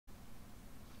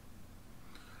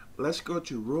Let's go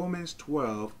to Romans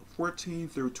 12:14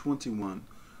 through 21.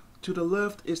 To the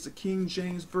left is the King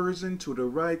James Version, to the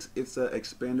right is the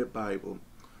Expanded Bible.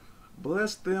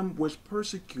 Bless them which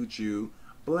persecute you,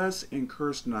 bless and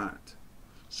curse not.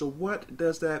 So what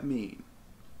does that mean?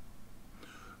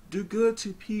 Do good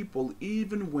to people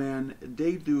even when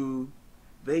they do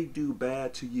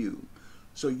bad to you.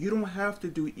 So you don't have to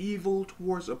do evil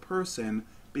towards a person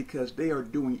because they are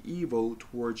doing evil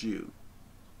towards you.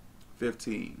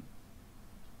 15.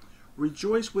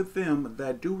 Rejoice with them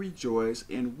that do rejoice,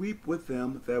 and weep with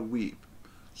them that weep.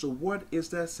 So what is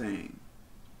that saying?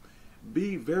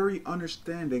 Be very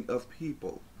understanding of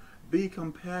people. Be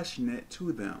compassionate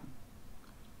to them.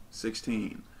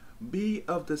 16. Be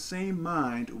of the same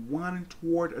mind one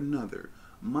toward another.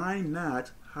 Mind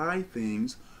not high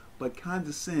things, but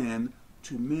condescend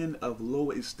to men of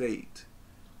low estate.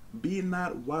 Be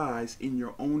not wise in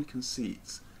your own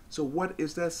conceits. So what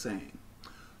is that saying?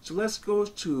 So let's go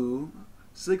to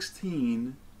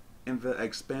 16 in the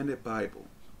Expanded Bible.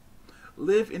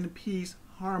 Live in peace,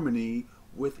 harmony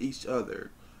with each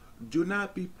other. Do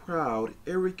not be proud,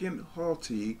 arrogant,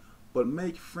 haughty, but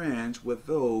make friends with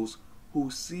those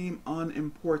who seem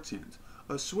unimportant.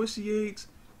 Associate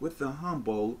with the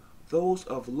humble, those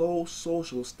of low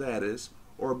social status,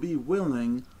 or be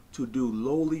willing to do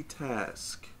lowly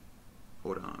tasks.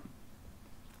 Hold on.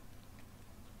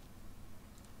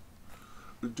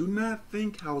 Do not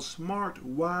think how smart,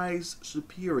 wise,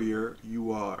 superior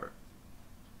you are.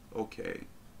 Okay.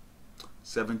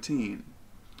 17.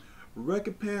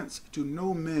 Recompense to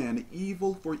no man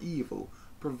evil for evil.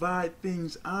 Provide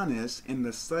things honest in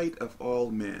the sight of all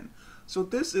men. So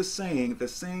this is saying the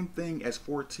same thing as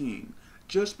 14.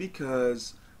 Just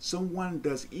because someone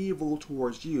does evil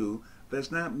towards you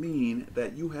does not mean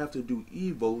that you have to do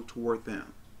evil toward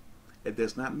them. It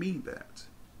does not mean that.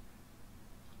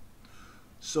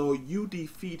 So you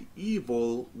defeat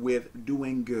evil with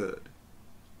doing good.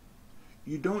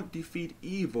 You don't defeat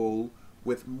evil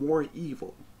with more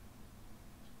evil,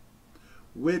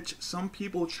 which some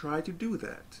people try to do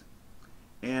that,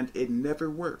 and it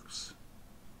never works.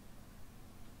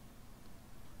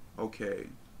 Okay.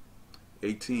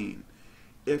 18.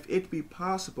 If it be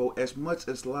possible, as much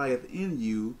as lieth in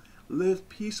you, live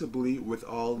peaceably with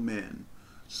all men.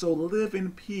 So live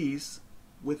in peace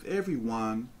with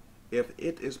everyone, if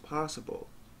it is possible.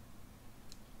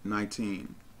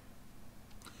 19.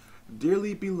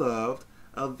 Dearly beloved,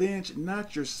 avenge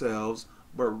not yourselves,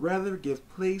 but rather give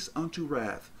place unto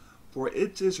wrath. For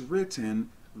it is written,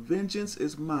 Vengeance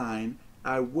is mine,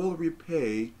 I will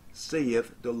repay,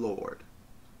 saith the Lord.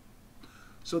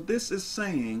 So this is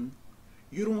saying,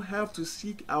 you don't have to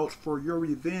seek out for your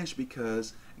revenge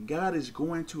because God is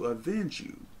going to avenge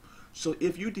you. So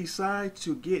if you decide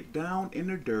to get down in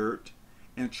the dirt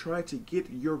and try to get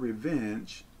your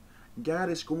revenge, God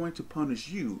is going to punish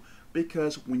you,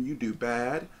 because when you do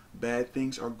bad, bad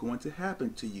things are going to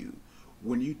happen to you.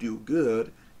 When you do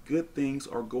good, good things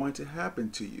are going to happen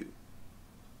to you.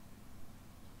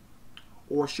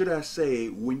 Or should I say,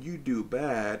 when you do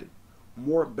bad,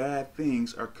 more bad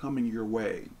things are coming your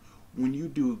way. When you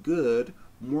do good,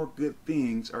 more good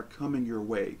things are coming your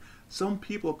way. Some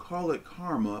people call it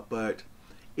karma, but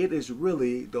it is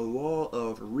really the law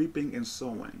of reaping and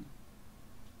sowing.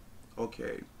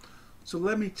 Okay, so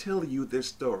let me tell you this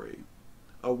story.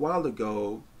 A while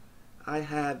ago, I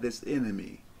had this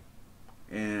enemy,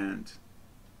 and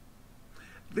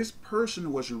this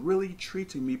person was really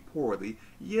treating me poorly.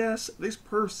 Yes, this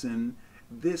person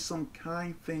did some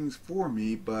kind things for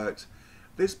me, but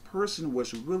this person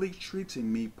was really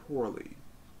treating me poorly.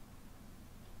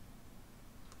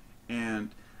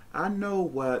 And I know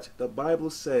what the Bible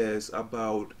says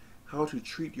about how to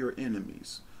treat your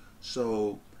enemies.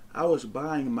 So I was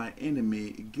buying my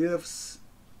enemy gifts.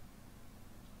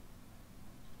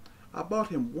 I bought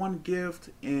him one gift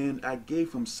and I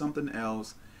gave him something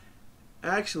else.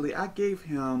 Actually, I gave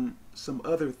him some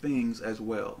other things as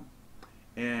well.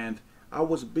 And I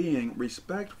was being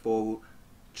respectful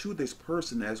to this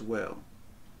person as well.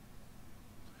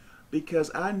 Because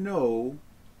I know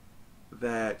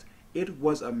that it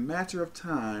was a matter of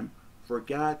time for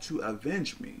God to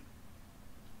avenge me.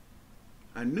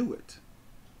 I knew it.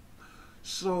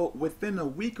 So within a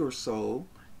week or so,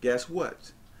 guess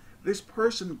what? This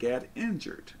person got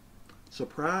injured.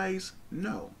 Surprise?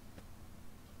 No.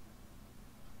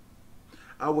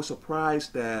 I was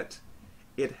surprised that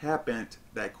it happened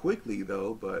that quickly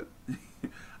though, but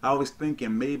I was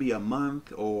thinking maybe a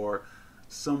month or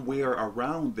somewhere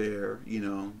around there,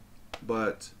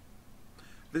 but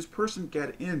this person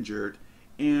got injured,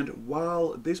 and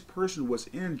while this person was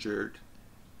injured,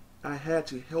 I had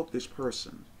to help this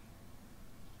person.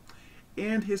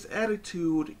 and his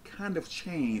attitude kind of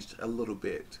changed a little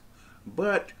bit.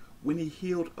 But when he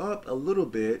healed up a little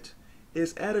bit,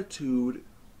 his attitude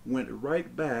went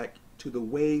right back to the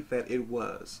way that it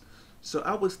was. So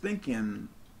I was thinking,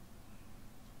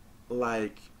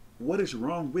 like, what is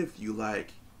wrong with you?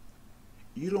 Like,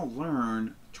 you don't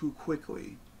learn too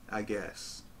quickly, I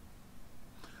guess.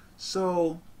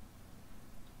 So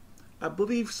I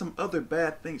believe some other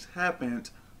bad things happened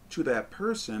to that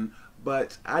person,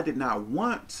 but I did not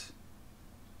want,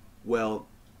 well,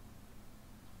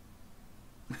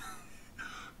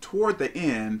 toward the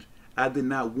end, I did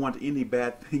not want any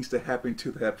bad things to happen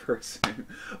to that person.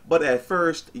 But at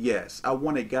first, yes, I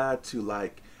wanted God to,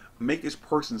 like, make this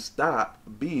person stop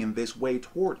being this way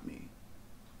toward me.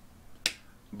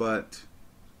 But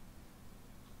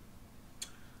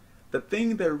the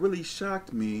thing that really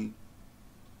shocked me,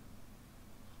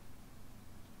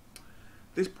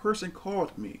 this person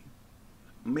called me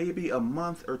maybe a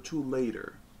month or two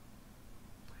later,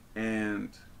 and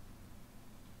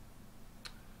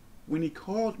when he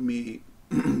called me,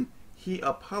 he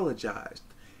apologized.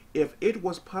 If it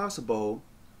was possible,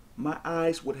 my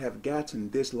eyes would have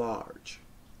gotten this large.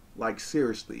 Like,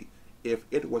 seriously, if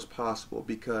it was possible,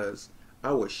 because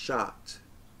I was shocked.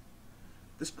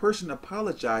 This person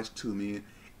apologized to me,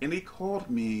 and he called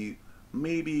me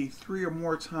maybe 3 or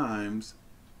more times,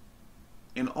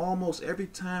 and almost every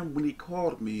time when he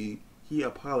called me, he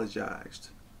apologized.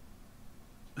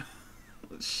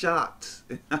 Shocked.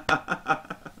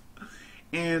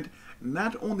 And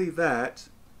not only that,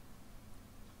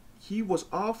 he was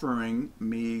offering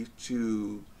me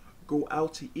to go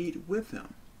out to eat with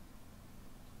him.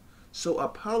 So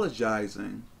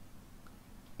apologizing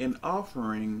and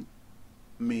offering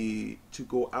me to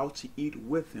go out to eat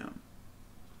with him.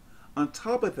 On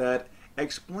top of that,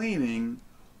 explaining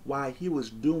why he was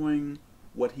doing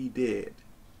what he did.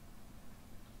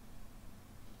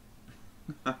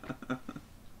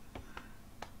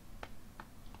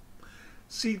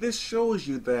 See, this shows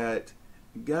you that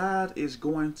God is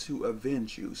going to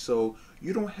avenge you. So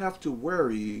you don't have to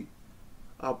worry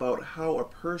about how a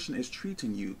person is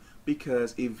treating you,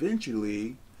 because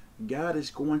eventually God is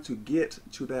going to get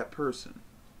to that person,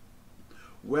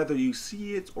 whether you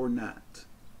see it or not.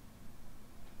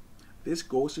 This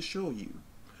goes to show you.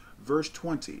 Verse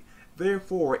 20,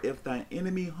 therefore, if thine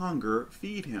enemy hunger,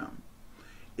 feed him.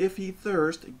 If he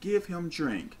thirst, give him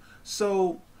drink.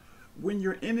 So when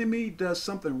your enemy does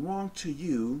something wrong to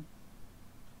you,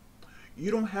 you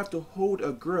don't have to hold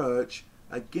a grudge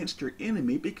against your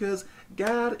enemy, because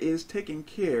God is taking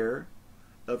care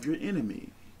of your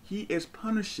enemy. He is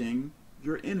punishing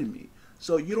your enemy.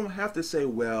 So you don't have to say,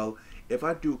 well, if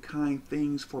I do kind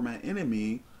things for my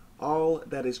enemy, all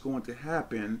that is going to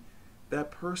happen,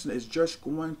 that person is just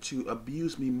going to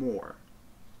abuse me more.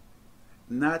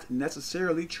 Not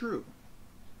necessarily true.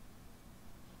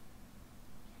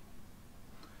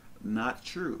 Not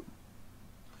true.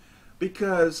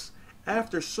 Because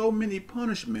after so many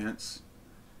punishments,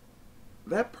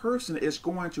 that person is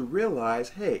going to realize,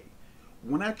 hey,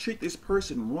 when I treat this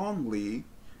person wrongly,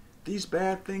 these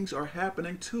bad things are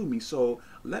happening to me, so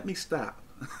let me stop.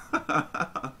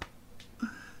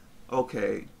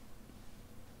 Okay.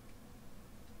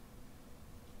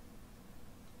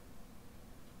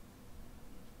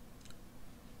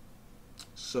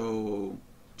 So,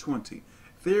 20.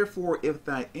 Therefore, if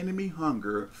thy enemy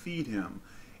hunger, feed him.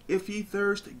 If he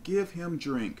thirst, give him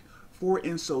drink. For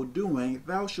in so doing,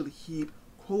 thou shalt heap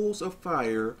coals of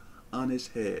fire on his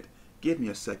head. Give me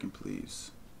a second,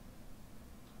 please.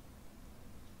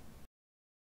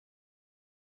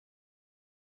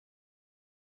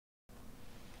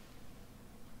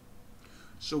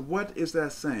 So what is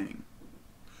that saying?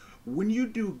 When you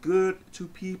do good to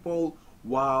people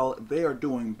while they are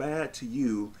doing bad to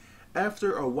you,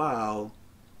 after a while,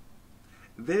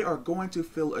 they are going to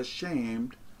feel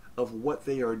ashamed of what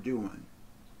they are doing.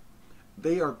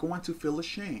 They are going to feel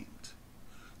ashamed.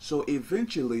 So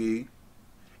eventually,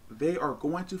 they are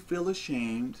going to feel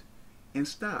ashamed and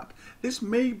stop. This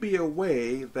may be a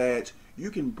way that you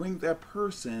can bring that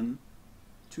person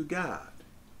to God,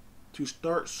 to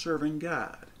start serving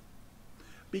God.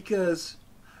 Because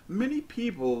many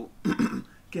people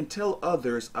can tell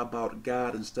others about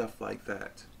God and stuff like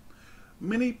that.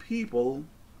 Many people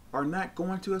are not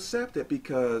going to accept it,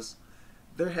 because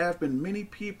there have been many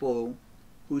people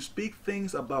who speak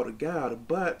things about God,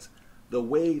 but the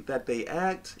way that they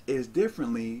act is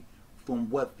differently from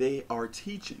what they are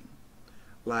teaching.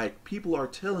 Like, people are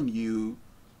telling you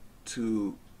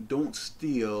to don't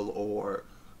steal, or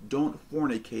don't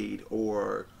fornicate,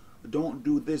 or don't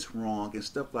do this wrong and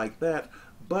stuff like that,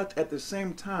 but at the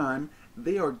same time,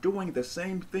 they are doing the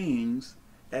same things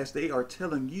as they are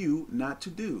telling you not to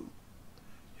do.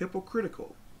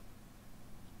 Hypocritical.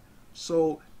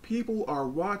 So people are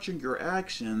watching your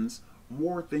actions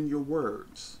more than your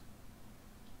words.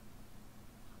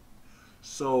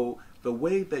 So the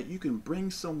way that you can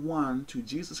bring someone to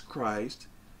Jesus Christ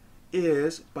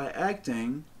is by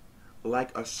acting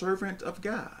like a servant of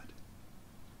God,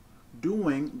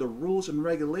 doing the rules and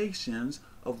regulations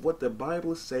of what the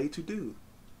Bible say to do.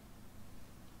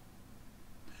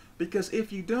 Because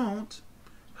if you don't,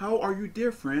 how are you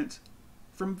different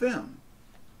from them?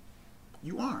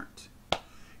 You aren't.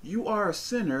 You are a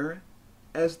sinner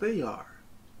as they are.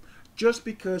 Just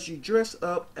because you dress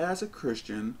up as a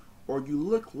Christian, or you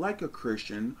look like a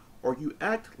Christian, or you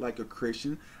act like a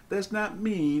Christian, does not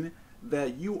mean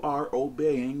that you are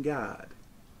obeying God.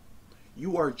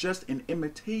 You are just an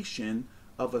imitation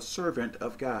of a servant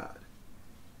of God.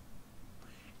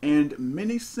 And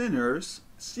many sinners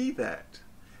see that.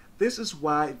 This is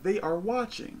why they are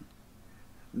watching,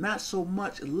 not so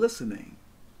much listening.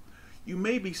 You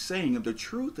may be saying the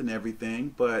truth and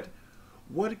everything, but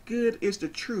what good is the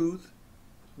truth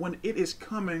when it is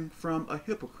coming from a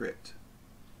hypocrite?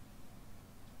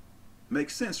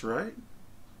 Makes sense, right?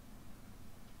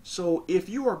 So if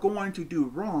you are going to do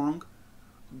wrong,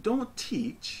 don't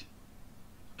teach.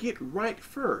 Get right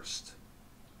first.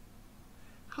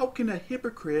 How can a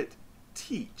hypocrite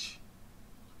teach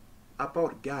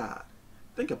about God?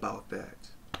 Think about that.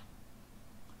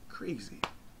 Crazy.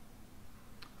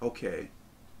 Okay.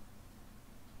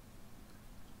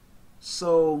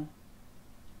 So,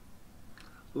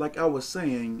 like I was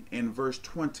saying in verse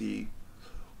 20,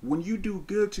 when you do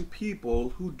good to people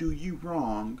who do you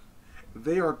wrong,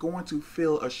 they are going to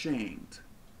feel ashamed.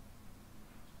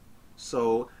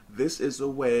 So this is a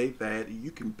way that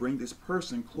you can bring this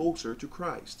person closer to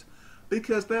Christ,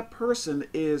 because that person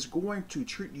is going to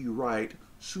treat you right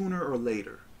sooner or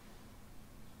later.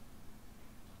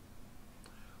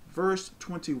 Verse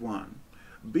 21,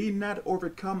 be not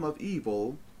overcome of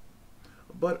evil,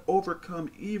 but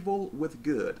overcome evil with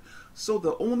good. So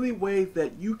the only way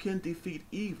that you can defeat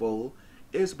evil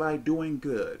is by doing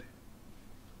good.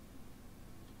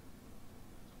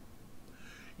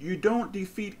 You don't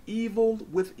defeat evil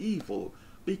with evil,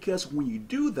 because when you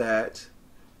do that,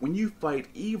 when you fight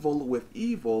evil with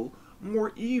evil,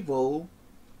 more evil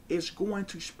is going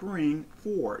to spring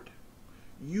forward.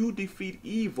 You defeat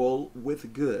evil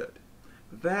with good.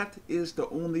 That is the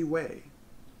only way.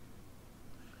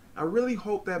 I really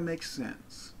hope that makes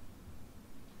sense.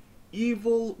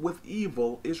 Evil with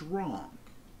evil is wrong.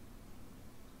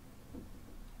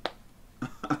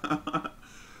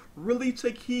 Really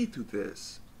take heed to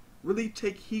this. Really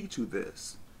take heed to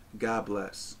this. God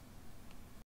bless.